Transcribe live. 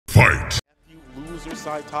Fight! Loser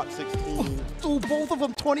side top 16. Ooh, both of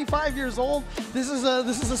them 25 years old. This is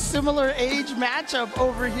a similar age matchup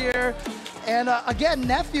over here. And again,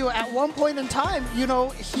 Nephew at one point in time, you know,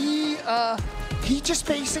 he just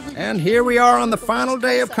basically... And here we are on the final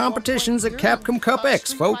day of competitions at Capcom Cup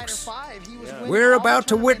X, folks. We're about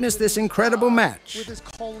to witness this incredible match.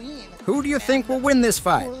 Who do you think will win this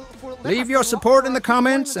fight? Leave your support in the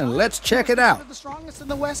comments and let's check it out. The strongest in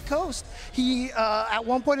the West Coast. He, at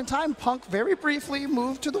one point in time, Punk very briefly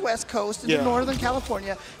moved to the West Coast into Northern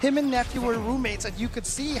California. Him and Nephew were roommates, and you could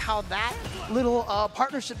see how that little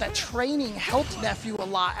partnership, that training, helped Nephew a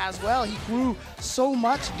lot as well. He grew so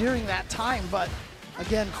much during that time, but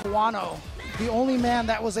again, Kawano, the only man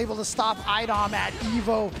that was able to stop IDOM at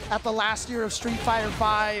EVO at the last year of Street Fighter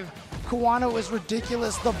V. Kawano is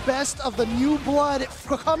ridiculous. The best of the new blood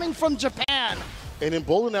coming from Japan. And in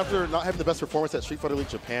Bolin, after not having the best performance at Street Fighter League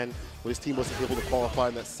Japan, when his team wasn't able to qualify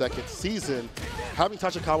in that second season, having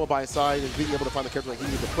Tachikawa by his side and being able to find the character that he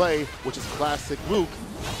needed to play, which is classic Luke,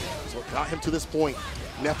 is what got him to this point.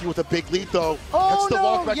 Nephew with a big lead, though. Oh, Catches the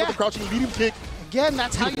walk back with a crouching medium kick. Again,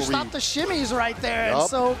 that's how you stop the shimmies right there. And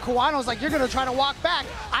so Kawano's like, you're going to try to walk back.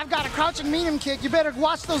 I've got a crouching medium kick. You better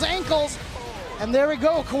watch those ankles. And there we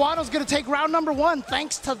go. Kawano's going to take round number one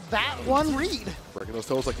thanks to that one read. Breaking those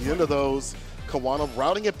toes like the end of those. Kawano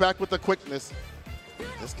routing it back with the quickness.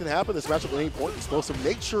 This can happen. This matchup at any point. Explosive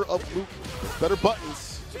nature of Luke. Better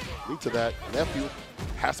buttons lead to that. Nephew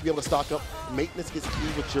has to be able to stock up. Maintenance is key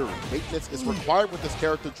with JURI. Maintenance is required with this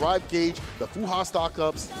character. Drive gauge, the Fuha stock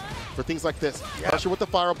ups for things like this. Pressure with the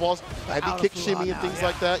fireballs, heavy kick shimmy and things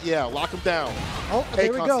like that. Yeah, lock him down. Oh,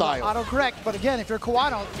 there we go. Auto-correct. But again, if you're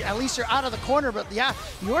Kawano, at least you're out of the corner. But yeah,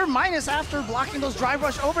 you're minus after blocking those drive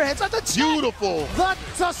rush overheads. That's beautiful.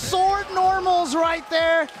 The sword normals right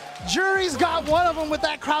there. JURI's got one of them with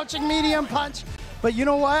that crouching medium punch. But you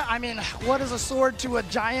know what? I mean, what is a sword to a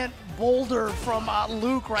giant boulder from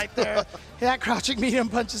Luke right there? That crouching medium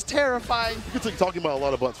punch is terrifying. You can talking about a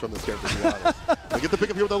lot of bunts from this character, to be honest. They get the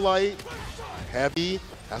pick up here with the light. Heavy.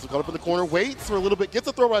 Has to caught up in the corner. Waits for a little bit. Gets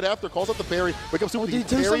a throw right after. Calls out the parry. Wake up super. Did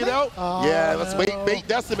he parry it out? Oh, yeah, let's wait.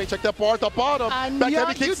 Decimate. Check that bar at the bottom. Back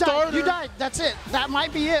heavy kick starter. You died. That's it. That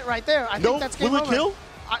might be it right there. I think that's game over. Will it kill?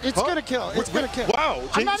 It's gonna kill. It's gonna kill. Wow.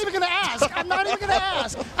 I'm not even gonna ask. I'm not even gonna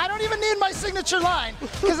ask. I don't even need my signature line.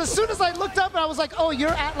 Because as soon as I looked up and I was like, oh,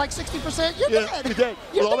 you're at like 60%, you're dead. You're dead.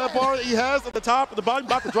 With all that bar that he has at the top and the bottom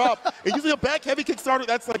about to drop. And using a back heavy kick starter,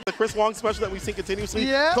 that's like the Chris Wong special that we've seen continuously.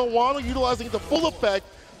 Yeah. Kawano utilizing the full effect.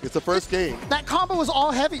 It's the first game. That combo was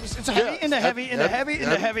all heavy. It's a heavy into heavy into heavy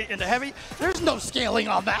into heavy into heavy. There's no scaling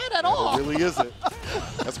on that at all. It really isn't.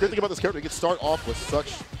 That's the great thing about this character. He can start off with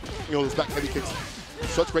such, those back heavy kicks.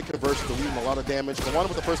 Such great conversion to leave him a lot of damage. Kawano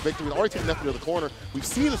with the first victory. We've already taken Nephew to the corner. We've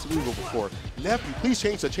seen this move before. Nephew, please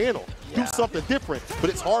change the channel. Do something different. But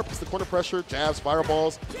it's hard because the corner pressure, jabs,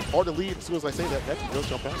 fireballs, hard to lead. As soon as I say that, Nephew will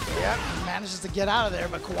jump out. Yeah, he manages to get out of there.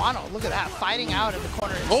 But Kawano, look at that, fighting out in the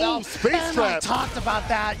corner himself. Oh, space trap. I talked about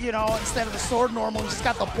that, instead of the sword normal, he's just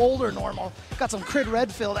got the boulder normal. Got some Crid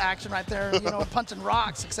Redfield action right there, punching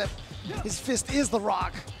rocks, except his fist is the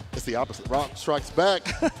rock. It's the opposite. Rock strikes back.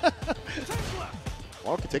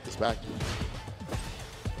 Kawano can take this back.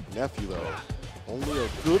 Nephew, though, only a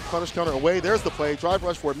good punish counter away. There's the play. Drive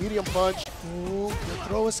rush for a medium punch. Ooh, good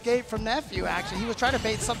throw escape from Nephew, actually. He was trying to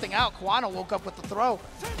bait something out. Kawano woke up with the throw.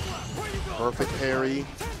 Perfect parry.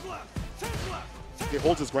 He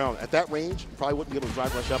holds his ground. At that range, he probably wouldn't be able to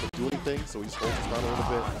drive rush up and do anything, so he just holds his ground a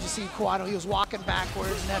little bit. You see Kawano, he was walking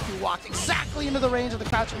backwards. Nephew walked exactly into the range of the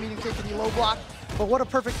crouching medium kick and he low blocked. But what a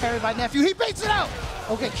perfect parry by Nephew. He baits it out.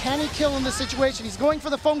 Okay, can he kill in this situation? He's going for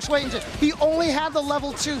the feng shui engine. He only had the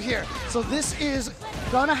level 2 here. So this is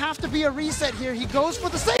gonna have to be a reset here. He goes for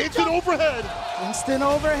the save. Instant overhead. Instant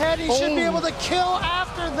overhead. He should be able to kill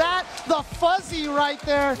after that. The fuzzy right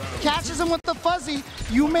there. Catches him with the fuzzy.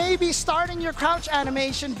 You may be starting your crouch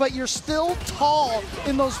animation, but you're still tall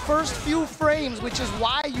in those first few frames, which is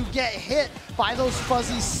why you get hit by those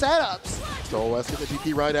fuzzy setups. So let's get the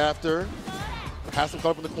GP right after. Pass him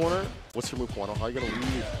caught up in the corner. What's your move, Kawano? How are you going to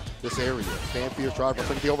leave this area? Fan fierce drive,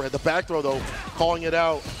 looking at the overhead. The back throw, though, calling it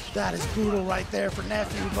out. That is brutal right there for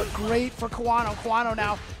Nephew, but great for Kawano. Kawano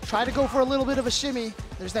now try to go for a little bit of a shimmy.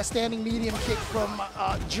 There's that standing medium kick from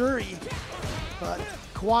JURI. But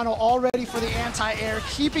Kawano all ready for the anti-air,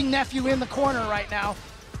 keeping Nephew in the corner right now.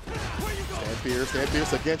 Stand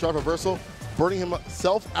fierce again, drive reversal. Burning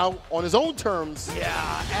himself out on his own terms.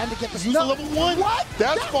 Yeah, and to get the level 1. What?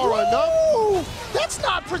 That's far enough. That's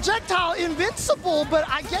not projectile invincible, but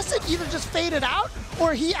I guess it either just faded out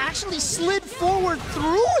or he actually slid forward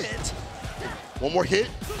through it. One more hit.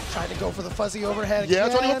 Trying to go for the fuzzy overhead Yeah,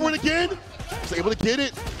 again. trying to go for it again. Was able to get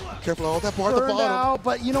it. Careful on all that bar at the bottom. Out,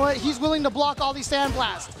 but you know what? He's willing to block all these sand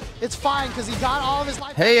blasts. It's fine because he got all of his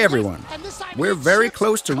life. Hey everyone, we're very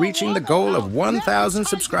close to reaching the goal of 1,000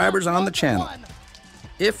 subscribers on the channel.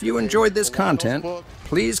 If you enjoyed this content,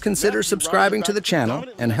 please consider subscribing to the channel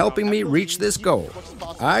and helping me reach this goal.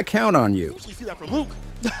 I count on you. You see that from Luke.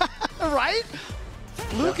 Right?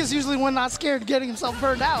 Luke is usually one not scared of getting himself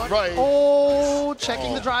burned out. Right. Oh,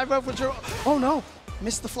 checking the drive up with your. Oh no,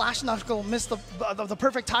 missed the flash knuckle, missed the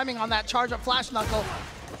perfect timing on that charge up flash knuckle.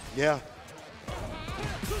 Yeah.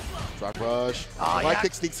 Drop rush. Oh, Light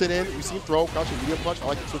kick sneaks it in. We see him throw, crouching medium punch. I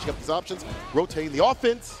like switching up these options. Rotating the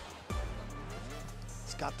offense.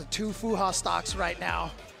 He's got the 2 Fuha stocks right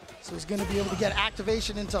now. So he's going to be able to get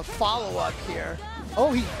activation into follow-up here.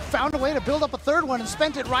 Oh, he found a way to build up a 3rd one and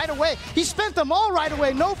spent it right away. He spent them all right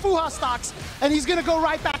away. No Fuha stocks. And he's going to go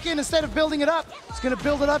right back in instead of building it up. He's going to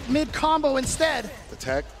build it up mid-combo instead. The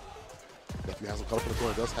tech. Nephew hasn't caught up in the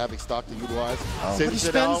corner. Does have a stock to utilize. Oh, but he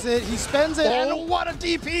spends it. He spends it. Oh. And what a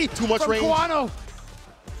DP Too much from range. Kawano.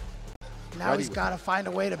 Now Right he's even. got to find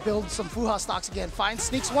a way to build some Fuha stocks again.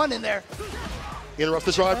 Sneaks one in there. Interrupts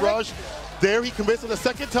the drive rush. There he commits on the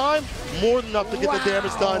 2nd time. More than enough to get the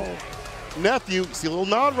damage done. Nephew, see a little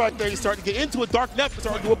nod right there. He's starting to get into it. Dark Nephew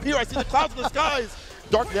starting to appear. I see the clouds in the skies.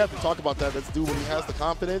 Dark Nephew, talk about that. Let's do when he has the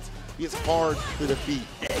confidence. He is hard to defeat.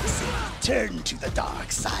 Exit. Turn to the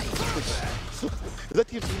dark side. Is that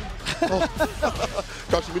TFT? Oh.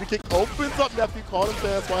 Crouching meaty kick opens up. Nephew caught him.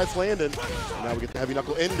 That's why it's landing. Now we get the heavy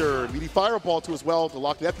knuckle ender. Meaty fireball too as well to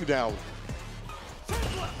lock Nephew down.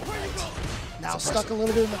 Now stuck a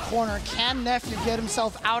little bit in the corner. Can Nephew get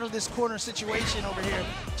himself out of this corner situation over here?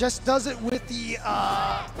 Just does it with the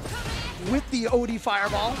OD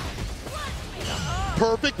fireball.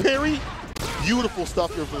 Perfect parry. Beautiful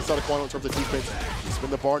stuff here from the side of Kawano in terms of defense. He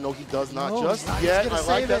spin the bar. No, he does not just yet. I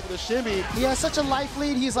like that for the shimmy. He has such a life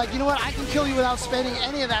lead. He's like, you know what? I can kill you without spending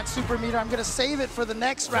any of that super meter. I'm going to save it for the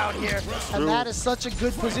next round here. And that is such a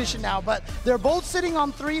good position now. But they're both sitting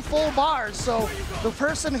on 3 full bars. So the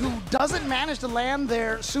person who doesn't manage to land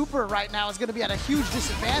their super right now is going to be at a huge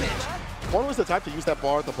disadvantage. Kawano is the type to use that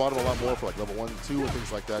bar at the bottom a lot more for like level 1, 2, and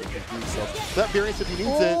things like that. So that variance if he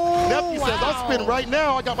needs it. Nephew says, I'll spin right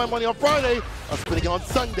now. I got my money on Friday. I'm spinning on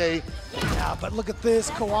Sunday. Yeah, but look at this,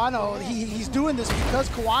 Kawano. He's doing this because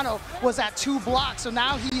Kawano was at 2 blocks, so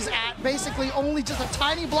now he's at basically only just a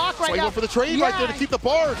tiny block right So he now. went for the trade right there to keep the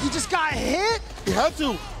bar. He just got hit. He had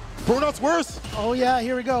to. Burnout's worse. Oh yeah,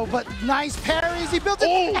 here we go. But nice parries. He built it,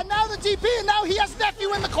 and now the DP, and now he has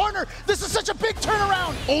Nephew in the corner. This is such a big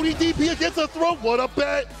turnaround. ODDP against the throw. What a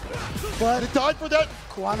bet. But he died for that.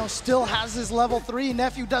 Kawano still has his level 3.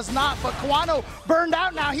 Nephew does not, but Kawano burned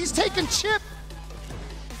out now. He's taking chip.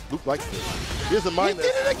 Luke likes this. Here's a mind. He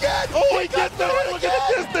did it again. Oh, he gets that. Look at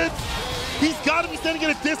the distance. He's got to be standing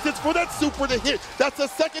at a distance for that super to hit. That's the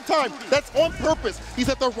 2nd time. That's on purpose. He's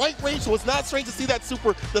at the right range, so it's not strange to see that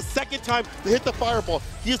super the 2nd time to hit the fireball.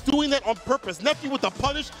 He is doing that on purpose. Nephew with the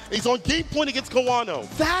punish. He's on game point against Kawano.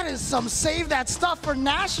 That is some save that stuff for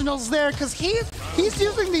nationals there, because he's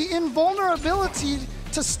using the invulnerability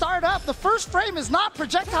to start up. The first frame is not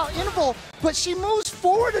projectile invul, but she moves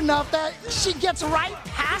forward enough that she gets right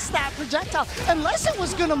past that projectile. Unless it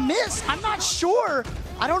was gonna miss, I'm not sure.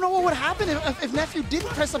 I don't know what would happen if Nephew didn't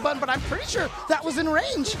press the button, but I'm pretty sure that was in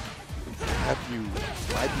range. Nephew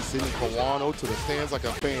might be sending Kawano to the stands like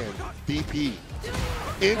a fan. DP.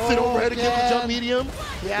 Instant overhead again with jump medium.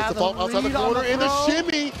 Yeah, it's the ball outside the corner, and the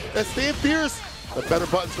shimmy. That's staying fierce. The better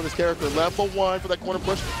buttons for this character. Level 1 for that corner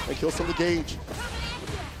push and kills some of the gauge.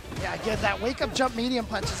 Yeah, again, that wake-up jump medium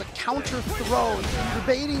punch is a counter throw.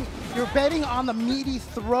 You're betting on the meaty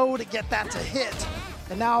throw to get that to hit.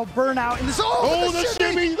 And now burnout in this. Oh, the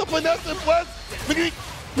shimmy, the finesse and bless.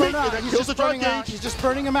 Burnout. He's just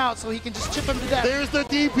burning him out so he can just chip him to death. There's the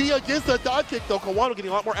DP against the dodge kick, though. Kawano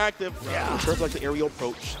getting a lot more active. Yeah. In terms of like the aerial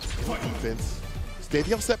approach. Defense. Stay at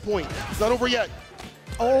the offset point. It's not over yet.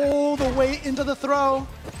 Oh, the way into the throw.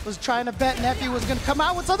 Was trying to bet Nephew was going to come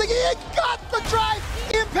out with something. He got the drive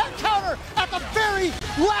impact counter at the very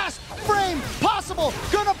last frame possible.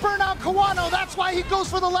 Gonna burn out Kawano. That's why he goes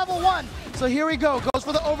for the level 1. So here we go. Goes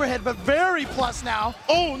for the overhead, but very plus now.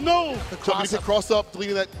 Oh no! The cross up,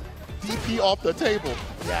 deleting that DP off the table.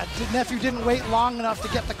 Yeah, Nephew didn't wait long enough to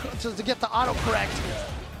get the auto correct.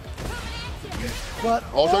 But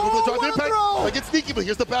also go for the drive impact. I get sneaky, but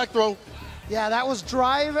here's the back throw. Yeah, that was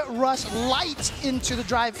drive rush light into the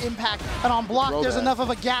drive impact. And on block, there's enough of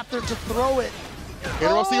a gap there to throw it.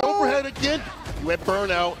 Interrupts the overhead again. You went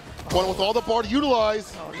burnout. One with all the bar to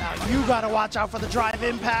utilize. Oh, now you got to watch out for the drive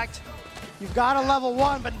impact. You've got a level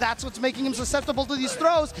 1, but that's what's making him susceptible to these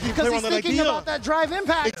throws because he's thinking about that drive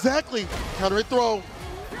impact. Exactly. Counter hit throw.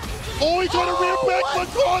 Oh, he tried to rear back, but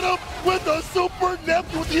caught him with a super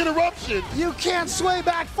Nephew with the interruption. You can't sway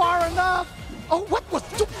back far enough. Oh, what was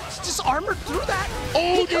just armored through that?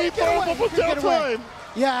 Oh, he powerful down time.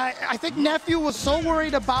 Yeah, I think Nephew was so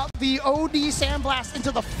worried about the OD Sandblast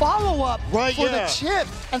into the follow-up for the chip.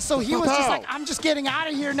 And so he was just like, I'm just getting out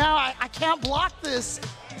of here now. I can't block this.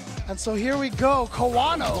 And so here we go,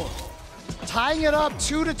 Kawano tying it up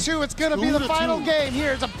 2-2. It's going to be the final game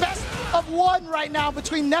here. It's a best of 1 right now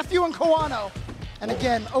between Nephew and Kawano. And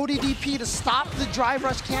again, ODDP to stop the drive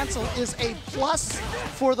rush cancel is a plus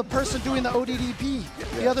for the person doing the ODDP.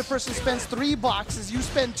 The other person spends 3 boxes, you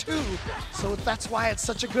spend 2. So that's why it's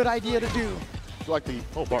such a good idea to do. I like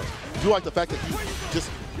the fact that you just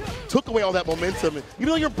took away all that momentum. And even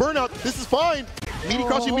though you're burnout, this is fine. Meaty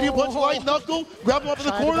crushing, medium punch, light knuckle, grab him up in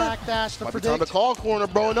the corner. Backdash to predict. Time to call corner,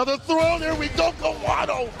 bro. Another throw. There we go.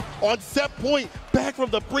 Kawano on set point, back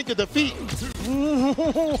from the brink of defeat.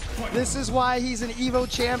 This is why he's an EVO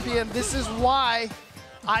champion. This is why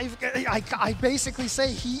I basically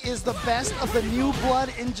say he is the best of the new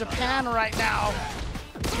blood in Japan right now.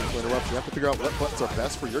 Interrupt. You have to figure out what buttons are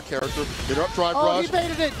best for your character. Interrupt, drive rush. He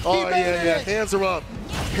baited it. Oh, yeah. Hands are up.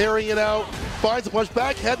 Parrying it out. Finds a punch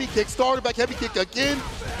back. Heavy kick. Started back. Heavy kick again.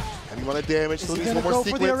 Heavy amount of damage. Is he going to go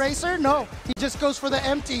for the eraser? No. He just goes for the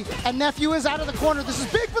empty. And Nephew is out of the corner. This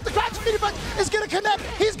is big, but the crouch meaty punch is going to connect.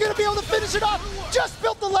 He's going to be able to finish it off. Just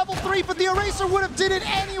built the level 3, but the eraser would have did it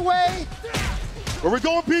anyway. Where we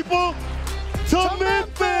going, people? To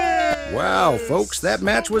Memphis! Wow, folks, that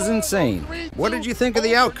match was insane. What did you think of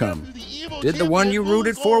the outcome? Did the one you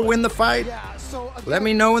rooted for win the fight? Let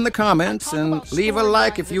me know in the comments and leave a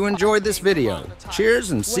like if you enjoyed this video.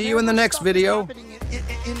 Cheers and see you in the next video.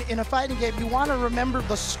 In a fighting game, you want to remember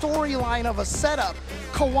the storyline of a setup.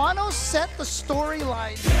 Kawano set the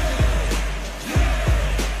storyline.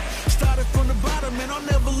 Started from the bottom and I'll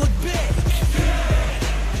never look back.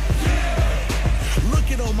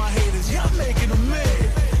 Look at all my haters, y'all making them mad.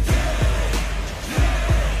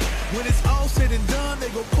 When it's all said and done, they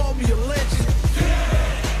gon' call me a legend.